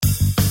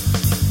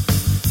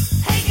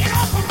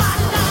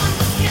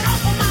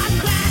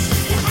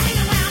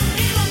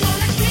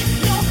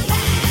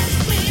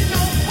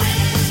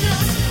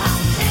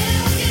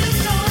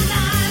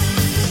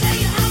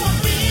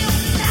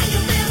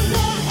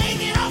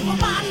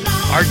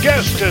Our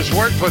guest has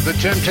worked with the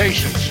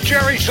Temptations,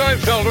 Jerry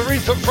Seinfeld,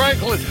 Aretha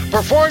Franklin,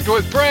 performed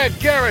with Brad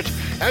Garrett,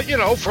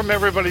 from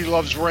Everybody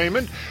Loves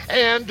Raymond.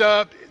 And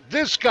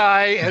this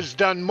guy has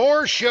done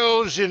more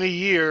shows in a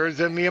year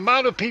than the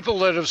amount of people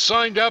that have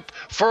signed up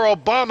for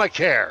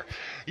Obamacare.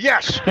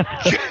 Yes,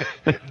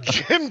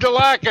 Jim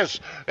Delacus.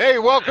 Hey,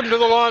 welcome to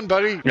the lawn,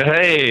 buddy.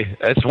 Hey,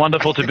 it's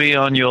wonderful to be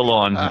on your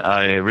lawn.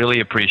 I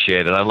really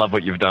appreciate it. I love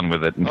what you've done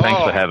with it, and thanks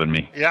for having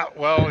me. Yeah,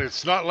 well,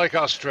 it's not like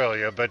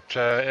Australia, but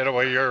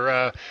anyway,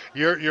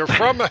 you're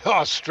from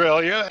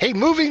Australia. Hey,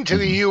 moving to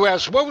the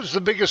U.S., what was the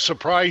biggest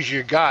surprise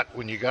you got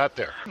when you got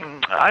there?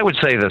 I would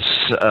say this: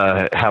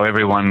 how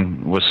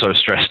everyone was so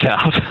stressed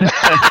out.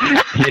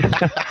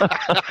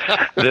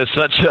 There's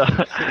such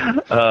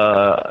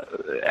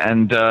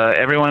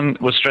everyone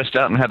was stressed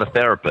out and had a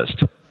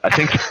therapist. I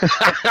think,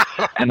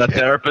 and a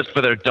therapist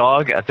for their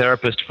dog, a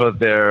therapist for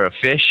their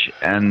fish,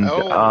 and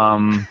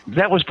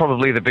that was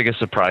probably the biggest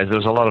surprise. There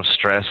was a lot of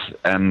stress,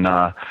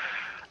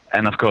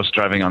 and of course,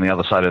 driving on the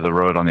other side of the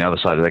road, on the other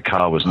side of the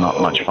car, was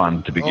not much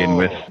fun to begin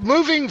with.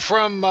 Moving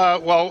from,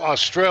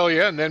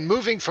 Australia, and then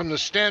moving from the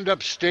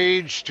stand-up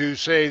stage to,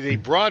 say, the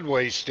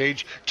Broadway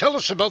stage, tell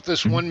us about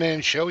this one-man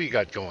show you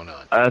got going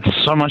on.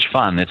 It's so much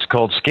fun. It's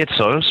called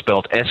Schizo,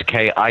 spelled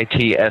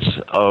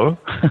S-K-I-T-S-O.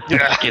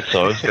 Yeah.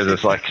 Schizos, because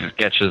it's like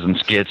sketches and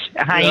skits.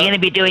 Are you going to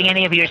be doing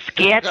any of your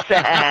skits?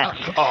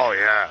 Oh,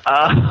 yeah.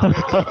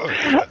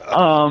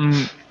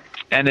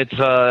 And it's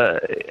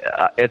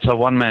a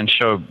one-man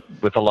show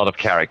with a lot of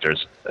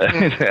characters.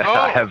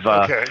 I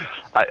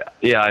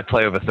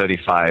play over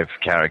 35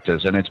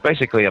 characters, and it's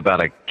basically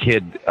about a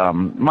kid,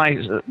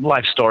 my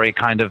life story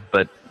kind of,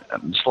 but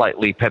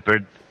slightly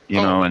peppered,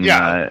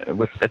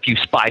 with a few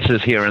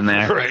spices here and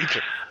there. Right.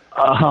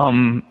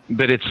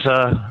 But it's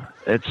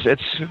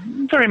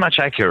very much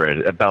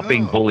accurate about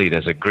being bullied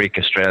as a Greek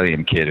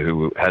Australian kid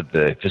who had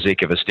the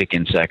physique of a stick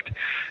insect,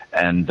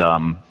 and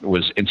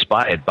was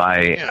inspired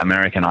by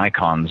American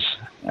icons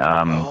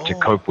to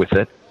cope with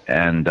it.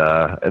 And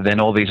then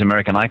all these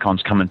American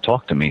icons come and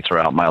talk to me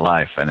throughout my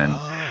life, and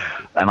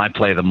I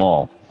play them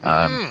all.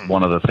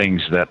 One of the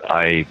things that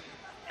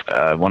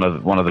one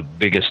of the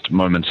biggest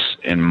moments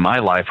in my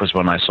life was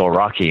when I saw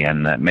Rocky,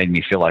 and that made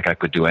me feel like I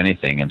could do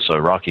anything. And so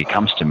Rocky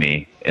comes to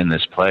me in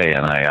this play,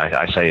 and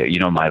I say,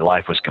 my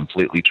life was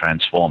completely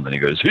transformed. And he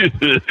goes,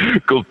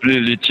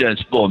 completely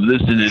transformed.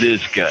 Listen to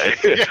this guy.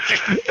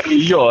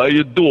 Yo, how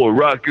you doing,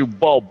 Rocky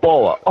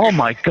Balboa? Oh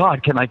my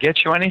God, can I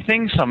get you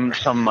anything? Some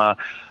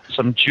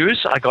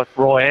juice? I got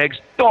raw eggs.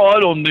 Oh, I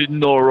don't need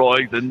no raw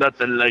eggs and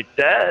nothing like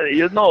that,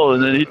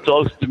 And then he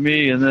talks to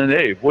me, and then,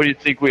 hey, what do you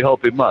think we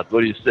help him out? What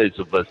do you say,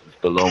 Sylvester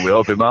Stallone? We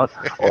help him out?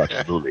 Oh,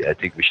 absolutely. I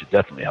think we should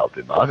definitely help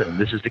him out. And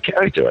this is the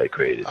character I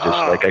created, just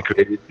like I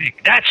created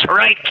Nick. That's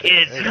right,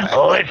 kid.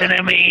 Listen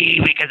to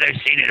me, because I've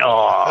seen it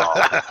all.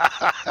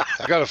 I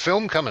got a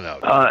film coming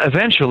out.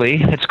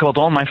 Eventually. It's called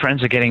All My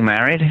Friends Are Getting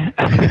Married. And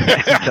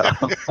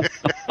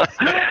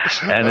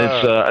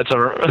it's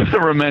a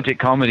romantic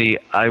comedy.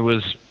 I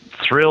was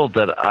thrilled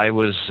that I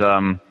was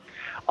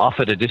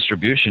offered a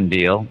distribution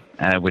deal,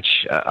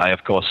 which I,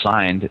 of course,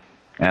 signed.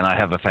 And I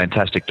have a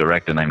fantastic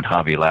director named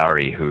Harvey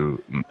Lowry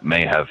who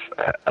may have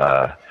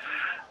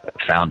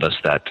found us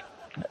that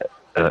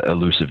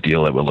elusive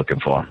deal that we're looking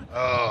for.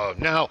 Oh,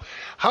 now,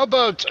 how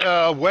about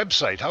a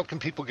website? How can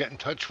people get in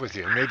touch with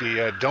you?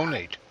 Maybe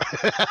donate.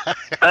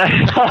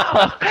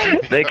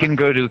 They can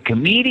go to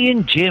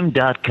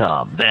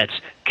comedianjim.com. That's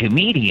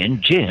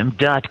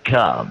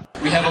comedianjim.com.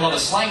 We have a lot of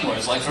slang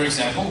words, like, for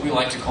example, we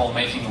like to call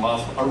making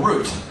love a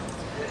root.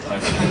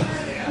 Like,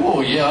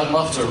 oh, yeah, I'd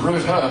love to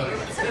root her.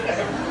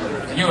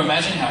 Can you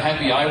imagine how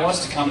happy I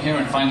was to come here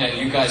and find out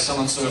you guys sell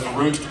and serve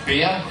root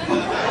beer?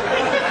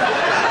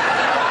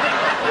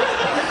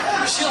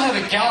 She'll have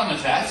a gallon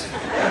of that.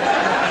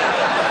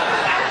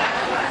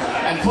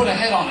 And put a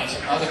head on it.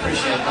 I'd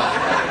appreciate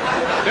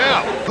that.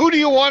 Now, who do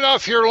you want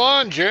off your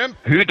lawn, Jim?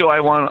 Who do I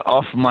want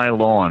off my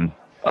lawn?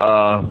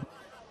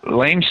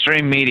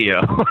 Lamestream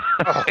Media.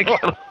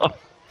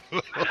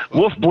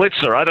 Wolf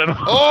Blitzer, I don't know.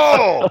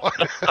 Oh!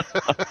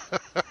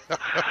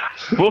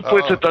 Wolf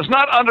Blitzer does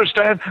not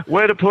understand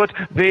where to put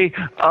the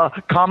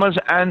commas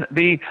and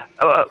the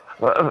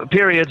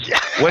periods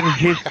when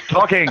he's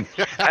talking.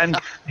 And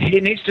he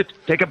needs to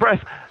take a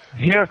breath.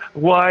 Here,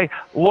 why,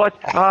 what,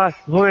 Shut up,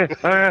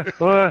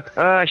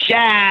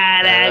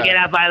 get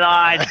off my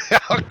lawn.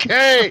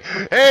 Okay.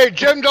 Hey,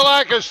 Jim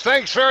Delacus,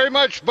 thanks very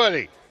much,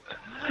 buddy.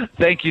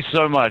 Thank you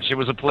so much. It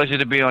was a pleasure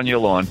to be on your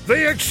lawn.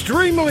 The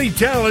extremely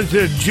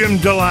talented Jim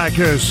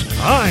Delacus.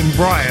 I'm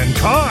Brian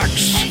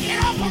Cox.